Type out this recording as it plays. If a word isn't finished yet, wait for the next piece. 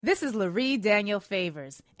This is Laree Daniel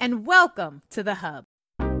Favors, and welcome to The Hub.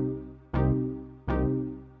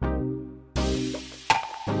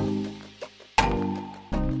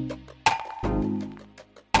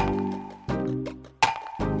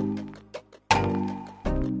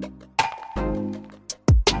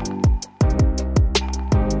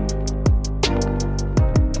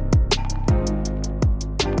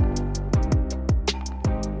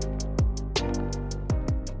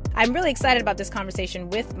 I'm really excited about this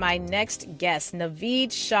conversation with my next guest,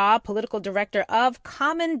 Naveed Shah, Political Director of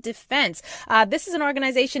Common Defense. This is an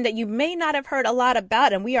organization that you may not have heard a lot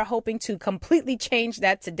about, and we are hoping to completely change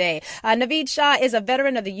that today. Naveed Shah is a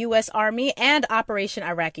veteran of the U.S. Army and Operation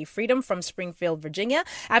Iraqi Freedom from Springfield, Virginia.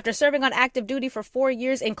 After serving on active duty for 4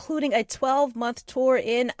 years, including a 12-month tour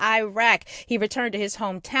in Iraq, he returned to his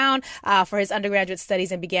hometown for his undergraduate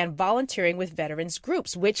studies and began volunteering with veterans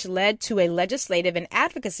groups, which led to a legislative and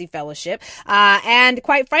advocacy fellowship. And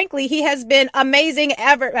quite frankly, he has been amazing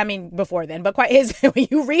before then, but when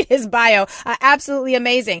you read his bio, absolutely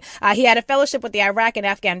amazing. He had a fellowship with the Iraq and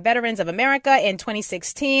Afghan Veterans of America in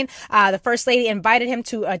 2016. The First Lady invited him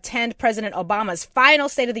to attend President Obama's final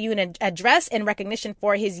State of the Union address in recognition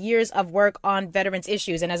for his years of work on veterans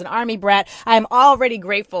issues. And as an Army brat, I am already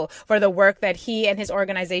grateful for the work that he and his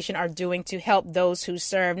organization are doing to help those who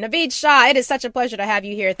serve. Naveed Shah, it is such a pleasure to have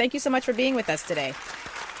you here. Thank you so much for being with us today.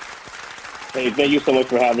 Hey, thank you so much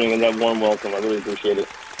for having me and that warm welcome. I really appreciate it.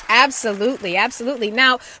 Absolutely. Absolutely.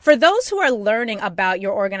 Now, for those who are learning about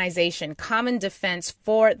your organization, Common Defense,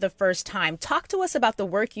 for the first time, talk to us about the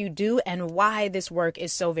work you do and why this work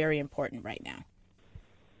is so very important right now.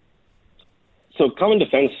 So Common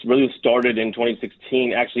Defense really started in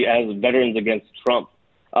 2016, actually, as Veterans Against Trump.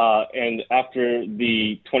 And after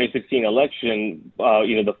the 2016 election,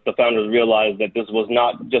 the founders realized that this was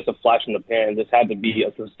not just a flash in the pan. This had to be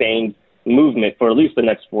a sustained movement for at least the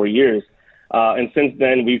next 4 years. And since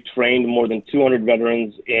then, we've trained more than 200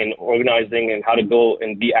 veterans in organizing and how to go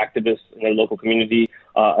and be activists in their local community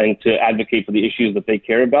and to advocate for the issues that they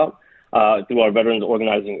care about through our Veterans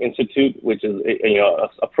Organizing Institute, which is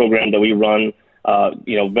a program that we run.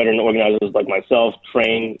 Veteran organizers like myself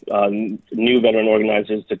train new veteran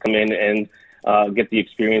organizers to come in and get the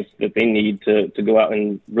experience that they need to go out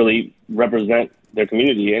and really represent their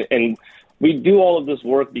community. And we do all of this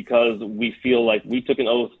work because we feel like we took an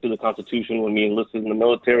oath to the Constitution when we enlisted in the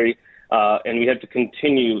military, and we have to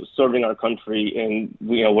continue serving our country in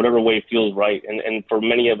whatever way feels right. And for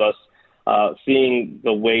many of us, seeing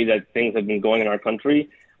the way that things have been going in our country,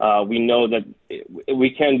 we know that we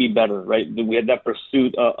can be better, right? We had that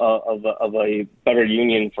pursuit of a better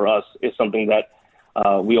union for us is something that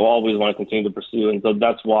we always want to continue to pursue. And so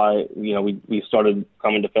that's why, we started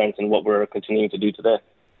Common Defense and what we're continuing to do today.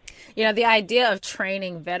 The idea of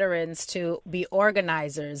training veterans to be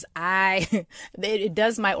organizers, it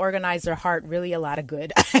does my organizer heart really a lot of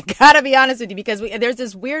good. I gotta be honest with you, because there's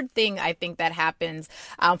this weird thing I think that happens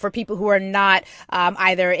for people who are not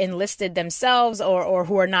either enlisted themselves or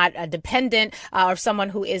who are not a dependent or someone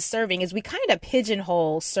who is serving, is we kind of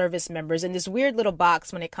pigeonhole service members in this weird little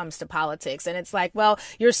box when it comes to politics. And it's like, well,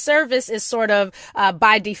 your service is sort of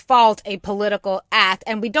by default a political act,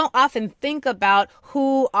 and we don't often think about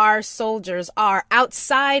who our soldiers are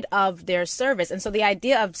outside of their service. And so the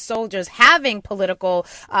idea of soldiers having political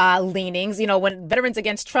leanings, when Veterans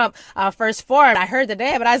Against Trump first formed, I heard the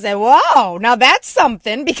day, but I said, whoa, now that's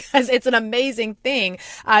something, because it's an amazing thing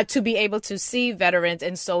to be able to see veterans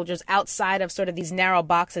and soldiers outside of sort of these narrow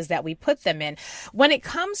boxes that we put them in. When it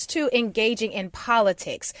comes to engaging in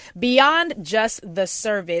politics, beyond just the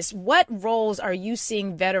service, what roles are you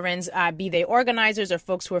seeing veterans, be they organizers or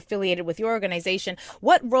folks who are affiliated with your organization,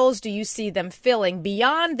 what roles do you see them filling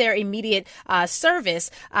beyond their immediate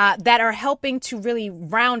service that are helping to really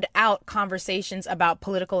round out conversations about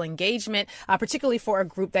political engagement, particularly for a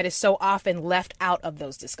group that is so often left out of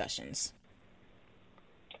those discussions?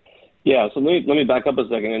 Yeah, so let me back up a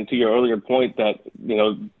second, and to your earlier point that,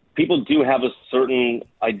 people do have a certain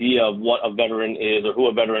idea of what a veteran is or who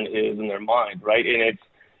a veteran is in their mind, right? And it's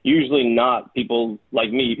usually not people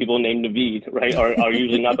like me, people named Naveed, right, are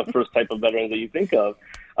usually not the first type of veterans that you think of.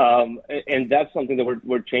 And that's something that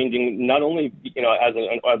we're changing, not only,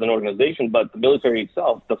 as an organization, but the military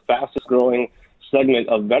itself. The fastest growing segment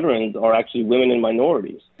of veterans are actually women and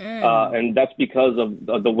minorities. And that's because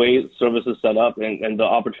of the way service is set up and the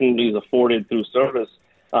opportunities afforded through service.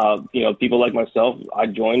 People like myself, I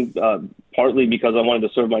joined partly because I wanted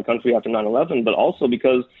to serve my country after 9/11, but also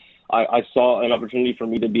because I saw an opportunity for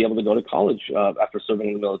me to be able to go to college after serving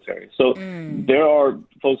in the military. So there are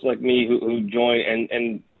folks like me who join,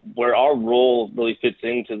 and where our role really fits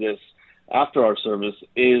into this after our service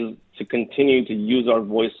is to continue to use our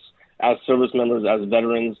voice as service members, as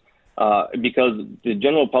veterans, because the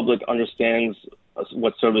general public understands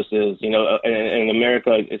what service is. And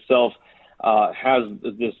America itself has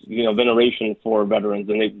this, veneration for veterans,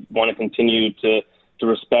 and they want to continue to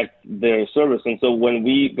respect their service. And so when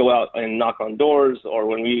we go out and knock on doors, or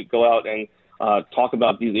when we go out and talk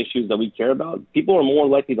about these issues that we care about, people are more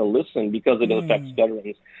likely to listen because it affects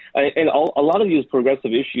veterans. And a lot of these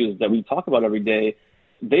progressive issues that we talk about every day,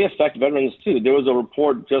 they affect veterans too. There was a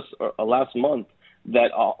report just last month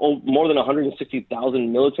that more than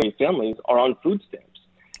 160,000 military families are on food stamps.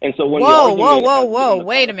 And so when whoa,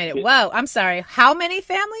 wait a minute. Whoa, I'm sorry. How many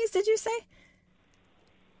families did you say?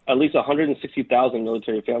 At least 160,000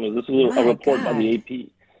 military families. This is a report by the AP.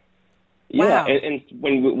 Yeah, wow. and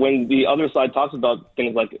when the other side talks about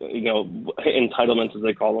things like entitlements, as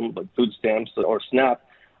they call them, like food stamps or SNAP,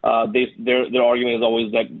 their argument is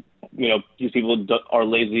always that these people are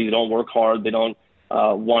lazy, they don't work hard, they don't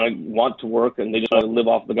want to work, and they just want to live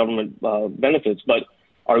off the government benefits. But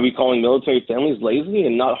are we calling military families lazy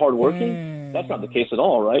and not hardworking? That's not the case at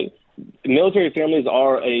all, right? Military families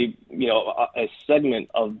are a segment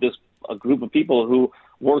of a group of people who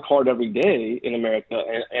work hard every day in America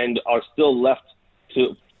and are still left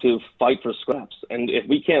to fight for scraps. And if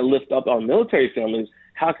we can't lift up our military families,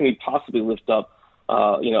 how can we possibly lift up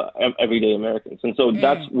everyday Americans? And so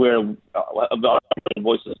that's where our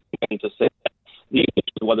voices begin to say that these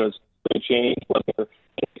issues, whether it's climate change, whether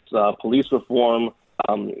it's police reform,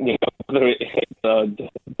 whether it's the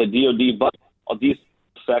DOD budget, all these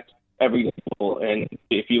affect everyday people. And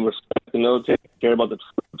if you respect the military, care about the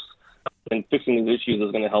troops, then fixing these issues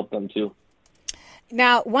is going to help them too.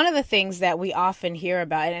 Now, one of the things that we often hear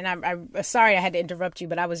about, and I'm sorry I had to interrupt you,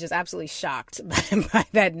 but I was just absolutely shocked by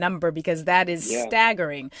that number, because that is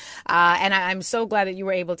staggering. And I'm so glad that you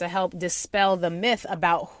were able to help dispel the myth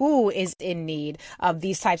about who is in need of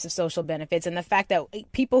these types of social benefits, and the fact that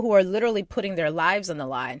people who are literally putting their lives on the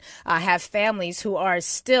line have families who are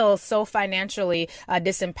still so financially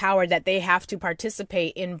disempowered that they have to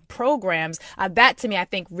participate in programs. That, to me, I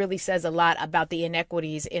think really says a lot about the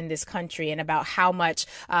inequities in this country and about how much,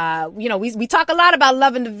 we talk a lot about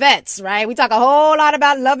loving the vets, right? We talk a whole lot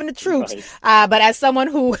about loving the troops. Right. But as someone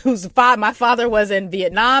my father was in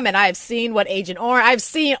Vietnam, and I've seen what Agent Orange, I've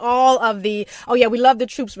seen all of the, we love the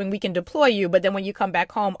troops when we can deploy you, but then when you come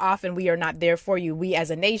back home, often we are not there for you, we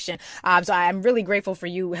as a nation. So I'm really grateful for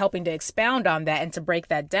you helping to expound on that and to break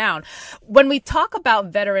that down. When we talk about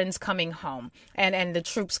veterans coming home and the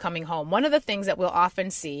troops coming home, one of the things that we'll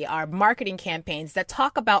often see are marketing campaigns that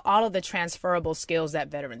talk about all of the transferable skills that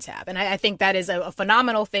veterans have. And I think that is a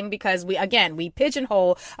phenomenal thing, because we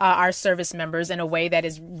pigeonhole our service members in a way that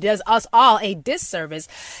does us all a disservice.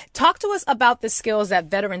 Talk to us about the skills that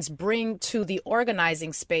veterans bring to the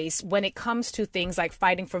organizing space when it comes to things like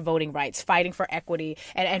fighting for voting rights, fighting for equity,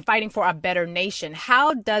 and fighting for a better nation.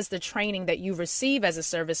 How does the training that you receive as a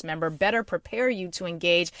service member better prepare you to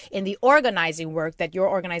engage in the organizing work that your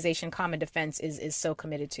organization, Common Defense, is so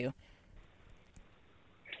committed to?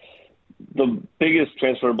 The biggest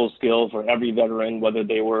transferable skill for every veteran, whether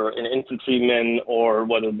they were an infantryman or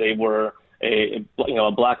whether they were a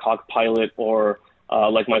Black Hawk pilot or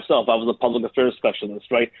like myself, I was a public affairs specialist,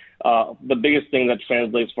 right? The biggest thing that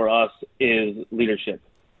translates for us is leadership,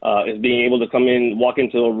 is being able to come in, walk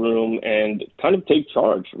into a room and kind of take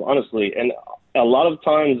charge, honestly. And a lot of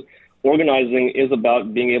times organizing is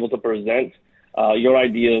about being able to present your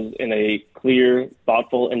ideas in a clear,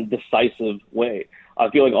 thoughtful, and decisive way. I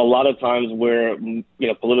feel like a lot of times where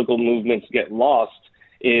political movements get lost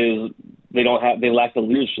is they lack the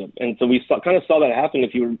leadership, and so we kind of saw that happen.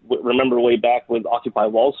 If you remember way back with Occupy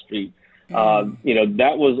Wall Street,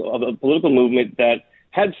 that was a political movement that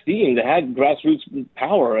had steam, that had grassroots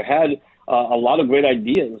power, had a lot of great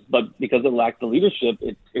ideas, but because it lacked the leadership,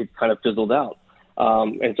 it kind of fizzled out.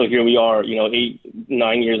 And so here we are,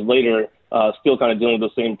 8-9 years later, still kind of dealing with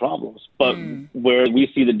the same problems. But where we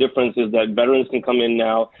see the difference is that veterans can come in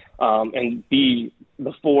now and be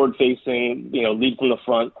the forward-facing, lead from the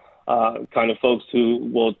front kind of folks who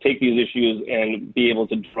will take these issues and be able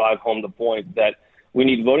to drive home the point that we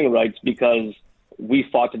need voting rights because we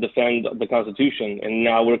fought to defend the Constitution, and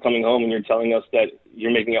now we're coming home and you're telling us that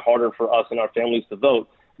you're making it harder for us and our families to vote.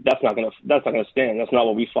 That's not going to stand. That's not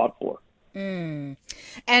what we fought for.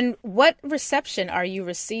 And what reception are you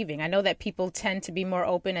receiving? I know that people tend to be more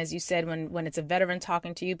open, as you said, when it's a veteran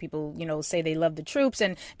talking to you, people, say they love the troops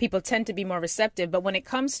and people tend to be more receptive. But when it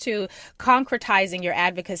comes to concretizing your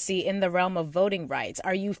advocacy in the realm of voting rights,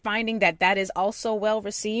 are you finding that is also well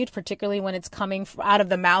received, particularly when it's coming out of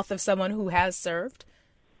the mouth of someone who has served?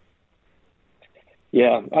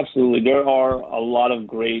 Yeah, absolutely. There are a lot of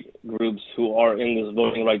great groups who are in this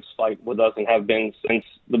voting rights fight with us and have been since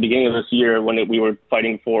the beginning of this year when we were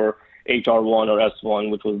fighting for HR1 or S1,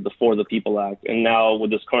 which was the For the People Act. And now with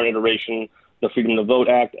this current iteration, the Freedom to Vote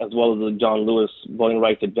Act, as well as the John Lewis Voting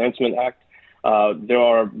Rights Advancement Act, there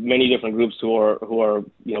are many different groups who are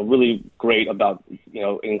really great about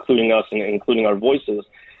including us and including our voices.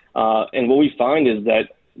 And what we find is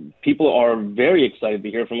that people are very excited to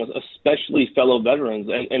hear from us, especially fellow veterans.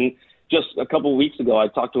 And just a couple of weeks ago, I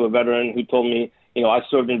talked to a veteran who told me, I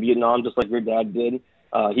served in Vietnam just like your dad did.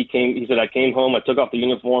 He said, I came home, I took off the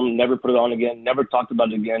uniform, never put it on again, never talked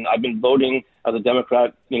about it again. I've been voting as a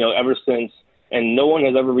Democrat, ever since. And no one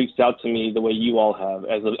has ever reached out to me the way you all have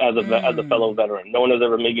as a fellow veteran. No one has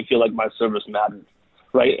ever made me feel like my service mattered.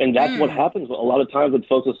 Right. And that's what happens a lot of times with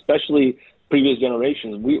folks, especially previous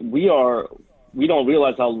generations. We don't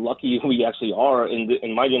realize how lucky we actually are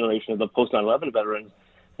in my generation of the post 9/11 veterans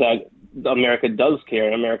that America does care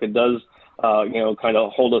and America does kind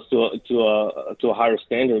of hold us to a higher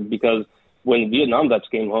standard, because when Vietnam vets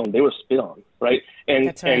came home, they were spit on, right? And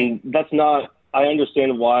that's right. And that's not. I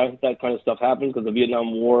understand why that kind of stuff happened, because the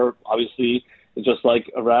Vietnam War, obviously, just like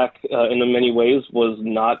Iraq, in many ways, was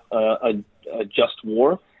not a just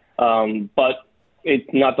war, but it's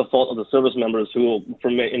not the fault of the service members who,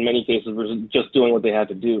 in many cases, were just doing what they had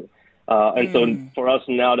to do. So for us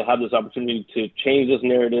now to have this opportunity to change this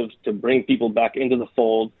narrative, to bring people back into the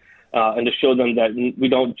fold, and to show them that we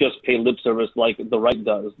don't just pay lip service like the right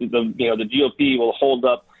does. The GOP will hold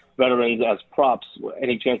up veterans as props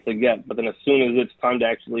any chance they get, but then as soon as it's time to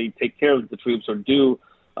actually take care of the troops or do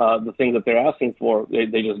the things that they're asking for,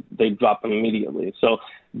 they drop them immediately. So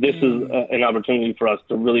this is an opportunity for us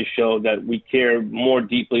to really show that we care more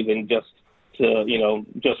deeply than just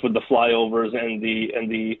with the flyovers and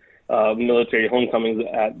the military homecomings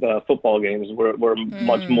at football games. We're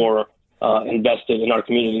much more invested in our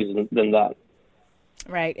communities than that.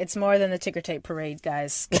 Right. It's more than the ticker tape parade,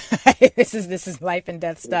 guys. This is life and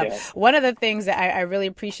death stuff. Yeah. One of the things that I really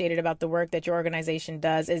appreciated about the work that your organization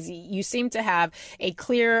does is you seem to have a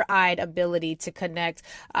clear-eyed ability to connect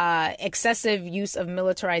excessive use of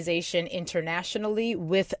militarization internationally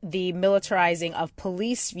with the militarizing of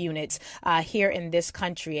police units here in this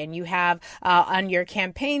country. And you have on your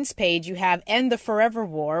campaigns page, you have End the Forever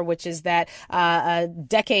War, which is that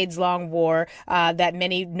decades-long war that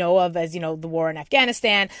many know of as, the war in Afghanistan.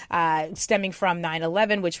 Stemming from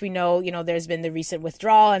 9/11, which we know, there's been the recent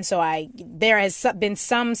withdrawal. And so there has been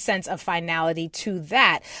some sense of finality to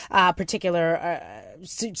that particular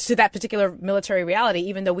to that particular military reality,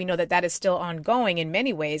 even though we know that is still ongoing in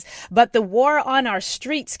many ways. But the War on Our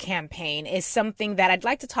Streets campaign is something that I'd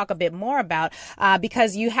like to talk a bit more about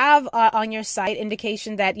because you have on your site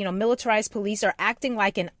indication that, militarized police are acting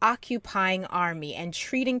like an occupying army and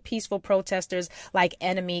treating peaceful protesters like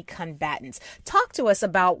enemy combatants. Talk to us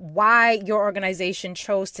about why your organization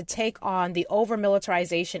chose to take on the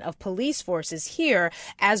over-militarization of police forces here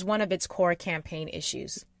as one of its core campaign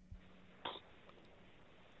issues.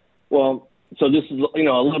 Well, so this is, a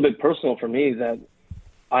little bit personal for me, that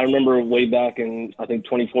I remember way back in, I think,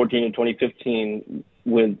 2014 and 2015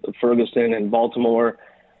 with Ferguson and Baltimore,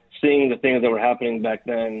 seeing the things that were happening back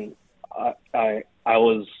then. I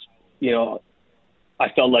was, I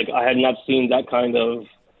felt like I had not seen that kind of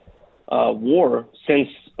war since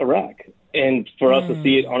Iraq. And for us to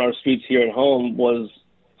see it on our streets here at home was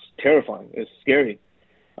terrifying. It's scary.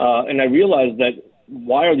 And I realized that,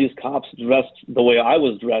 why are these cops dressed the way I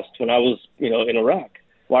was dressed when I was, in Iraq?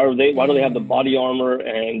 Why do they have the body armor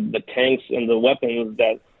and the tanks and the weapons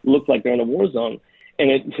that look like they're in a war zone?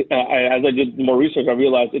 And as I did more research, I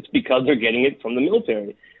realized it's because they're getting it from the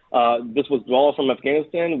military. This withdrawal from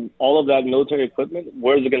Afghanistan, all of that military equipment,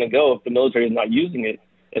 where is it going to go if the military is not using it?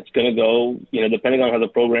 It's going to go, Depending on how the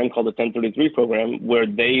program called the 1033 program, where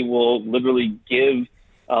they will literally give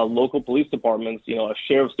local police departments, a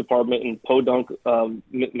sheriff's department in Podunk,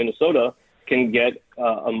 Minnesota, can get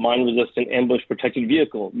a mine-resistant ambush-protected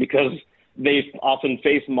vehicle, because they often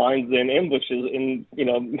face mines and ambushes in,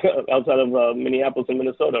 outside of Minneapolis and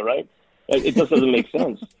Minnesota, right? It just doesn't make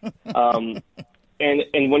sense.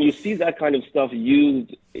 And when you see that kind of stuff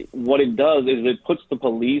used, what it does is it puts the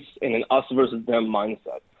police in an us versus them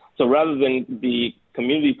mindset. So rather than the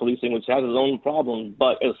community policing, which has its own problems,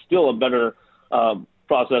 but is still a better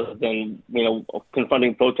process than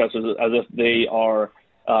confronting protesters as if they are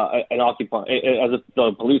as if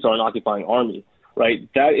the police are an occupying army, right?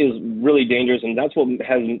 That is really dangerous, and that's what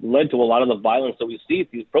has led to a lot of the violence that we see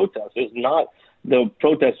at these protests. It's not the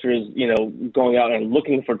protesters, going out and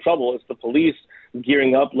looking for trouble. It's the police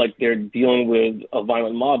gearing up like they're dealing with a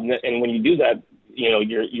violent mob, and when you do that,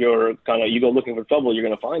 you're kind of, you go looking for trouble, you're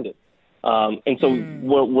going to find it. And so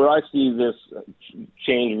where I see this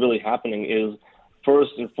change really happening is,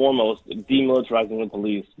 first and foremost, demilitarizing the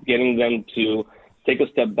police, getting them to take a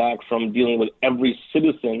step back from dealing with every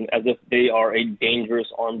citizen as if they are a dangerous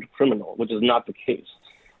armed criminal, which is not the case,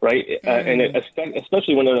 right? And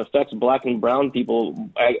especially when it affects black and brown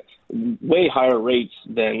people at way higher rates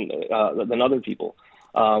than other people.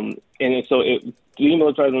 And so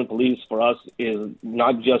demilitarizing the police for us is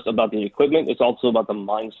not just about the equipment, it's also about the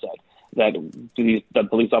mindset that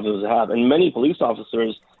police officers have. And many police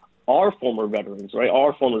officers are former veterans, right?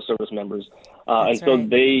 Are former service members. And so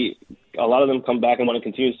a lot of them come back and want to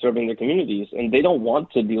continue serving their communities, and they don't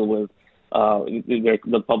want to deal with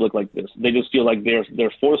the public like this. They just feel like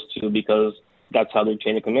they're forced to, because that's how their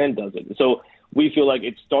chain of command does it. So we feel like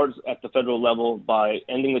it starts at the federal level by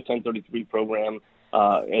ending the 1033 program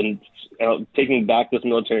and taking back this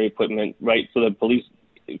military equipment, right? So that police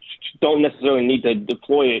don't necessarily need to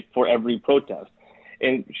deploy it for every protest.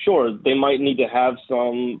 And sure, they might need to have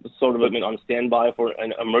some sort of equipment on standby for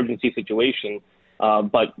an emergency situation,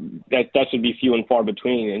 but that should be few and far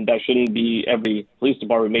between, and that shouldn't be every police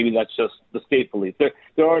department. Maybe that's just the state police.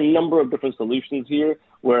 There are a number of different solutions here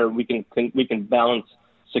where we can balance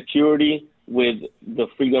security with the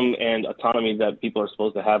freedom and autonomy that people are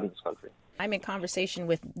supposed to have in this country. I'm in conversation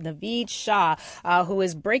with Naveed Shah, who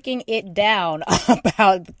is breaking it down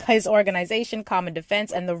about his organization, Common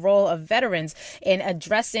Defense, and the role of veterans in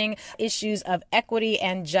addressing issues of equity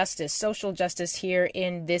and justice, social justice here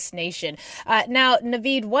in this nation. Now,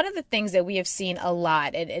 Naveed, one of the things that we have seen a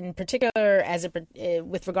lot, and in particular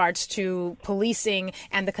with regards to policing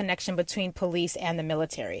and the connection between police and the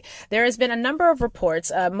military, there has been a number of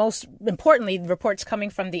reports, most importantly, reports coming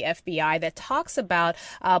from the FBI that talks about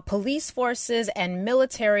police forces and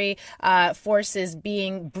military forces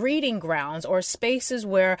being breeding grounds or spaces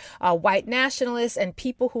where white nationalists and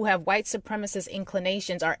people who have white supremacist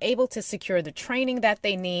inclinations are able to secure the training that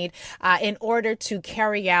they need in order to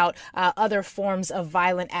carry out other forms of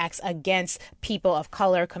violent acts against people of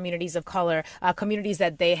color, communities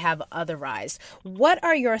that they have otherized. What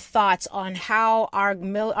are your thoughts on how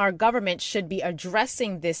our government should be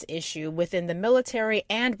addressing this issue within the military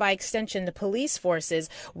and, by extension, the police forces,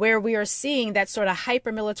 where we are seeing that sort of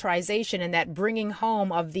hyper-militarization and that bringing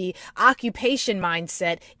home of the occupation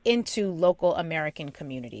mindset into local American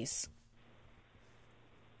communities?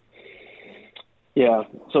 Yeah,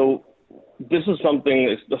 so this is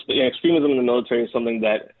something, extremism in the military is something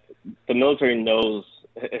that the military knows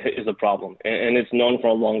is a problem, and it's known for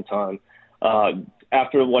a long time.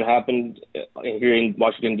 After what happened here in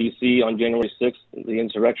Washington, D.C. on January 6th, the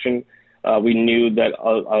insurrection, we knew that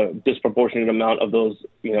a disproportionate amount of those,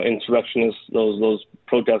 insurrectionists, those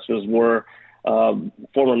protesters were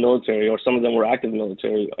former military, or some of them were active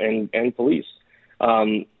military and police.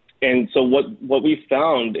 And so what we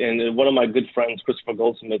found, and one of my good friends, Christopher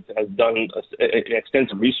Goldsmith, has done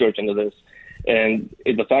extensive research into this, and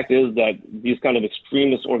the fact is that these kind of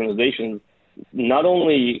extremist organizations not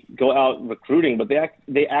only go out recruiting, but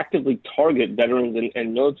they actively target veterans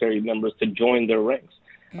and military members to join their ranks.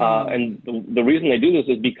 And the reason they do this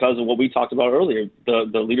is because of what we talked about earlier,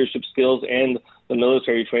 the leadership skills and the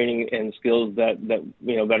military training and skills that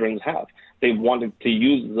veterans have. They wanted to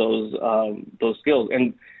use those skills.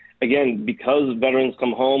 And again, because veterans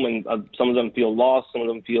come home and some of them feel lost, some of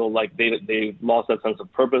them feel like they lost that sense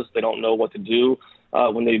of purpose. They don't know what to do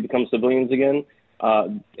when they become civilians again.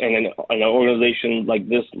 And an organization like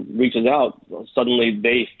this reaches out, suddenly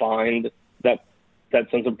they find that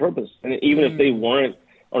sense of purpose. And even if they weren't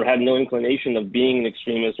or had no inclination of being an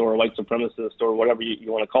extremist or a white supremacist or whatever you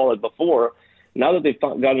want to call it before, now that they've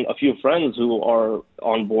gotten a few friends who are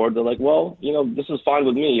on board, they're like, well, this is fine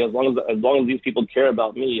with me. As long as these people care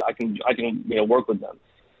about me, I can work with them.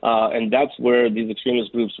 And that's where these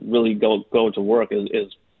extremist groups really go to work,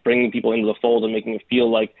 is bringing people into the fold and making it feel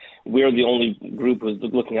like we're the only group who's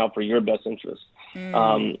looking out for your best interests.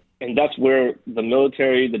 And that's where the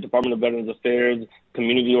military, the Department of Veterans Affairs,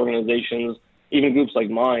 community organizations, even groups like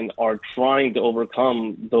mine are trying to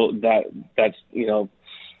overcome that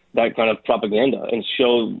kind of propaganda and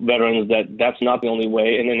show veterans that that's not the only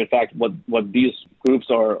way. And then, in fact, what these groups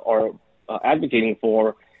are advocating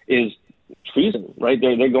for is treason, right?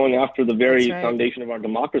 They're going after the very foundation of our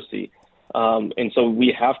democracy. And so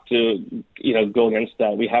we have to, go against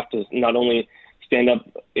that. We have to not only stand up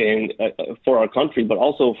for our country, but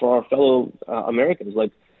also for our fellow Americans.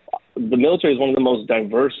 Like, the military is one of the most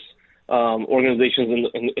diverse organizations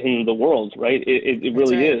in the world, right? It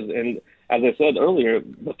really is. And as I said earlier,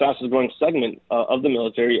 the fastest growing segment of the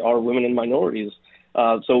military are women and minorities.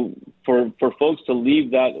 So for folks to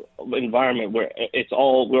leave that environment where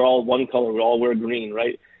we're all one color, we all wear green,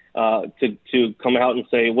 right? To come out and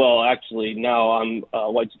say, well, actually now I'm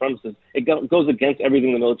a white supremacist, it goes against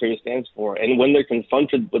everything the military stands for. And when they're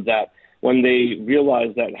confronted with that, when they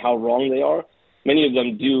realize that how wrong they are, many of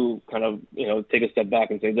them do kind of, take a step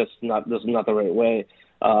back and say, this is not the right way.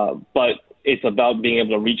 But it's about being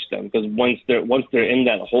able to reach them, because once they're in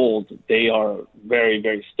that hold, they are very,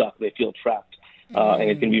 very stuck. They feel trapped, and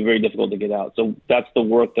it can be very difficult to get out. So that's the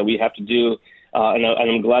work that we have to do. And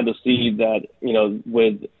I'm glad to see that,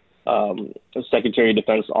 with Secretary of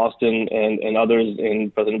Defense Austin and others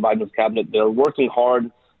in President Biden's cabinet, they're working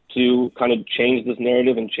hard to kind of change this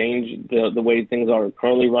narrative and change the way things are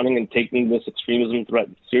currently running and taking this extremism threat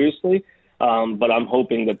seriously. But I'm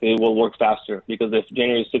hoping that they will work faster, because if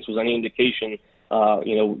January 6th was any indication,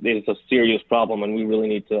 it's a serious problem and we really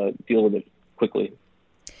need to deal with it quickly.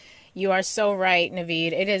 You are so right,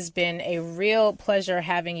 Naveed. It has been a real pleasure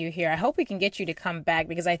having you here. I hope we can get you to come back,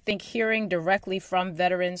 because I think hearing directly from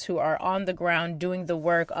veterans who are on the ground doing the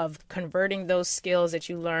work of converting those skills that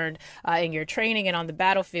you learned in your training and on the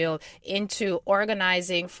battlefield into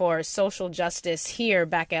organizing for social justice here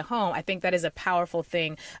back at home, I think that is a powerful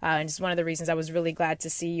thing. And it's one of the reasons I was really glad to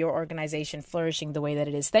see your organization flourishing the way that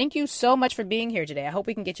it is. Thank you so much for being here today. I hope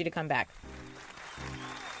we can get you to come back.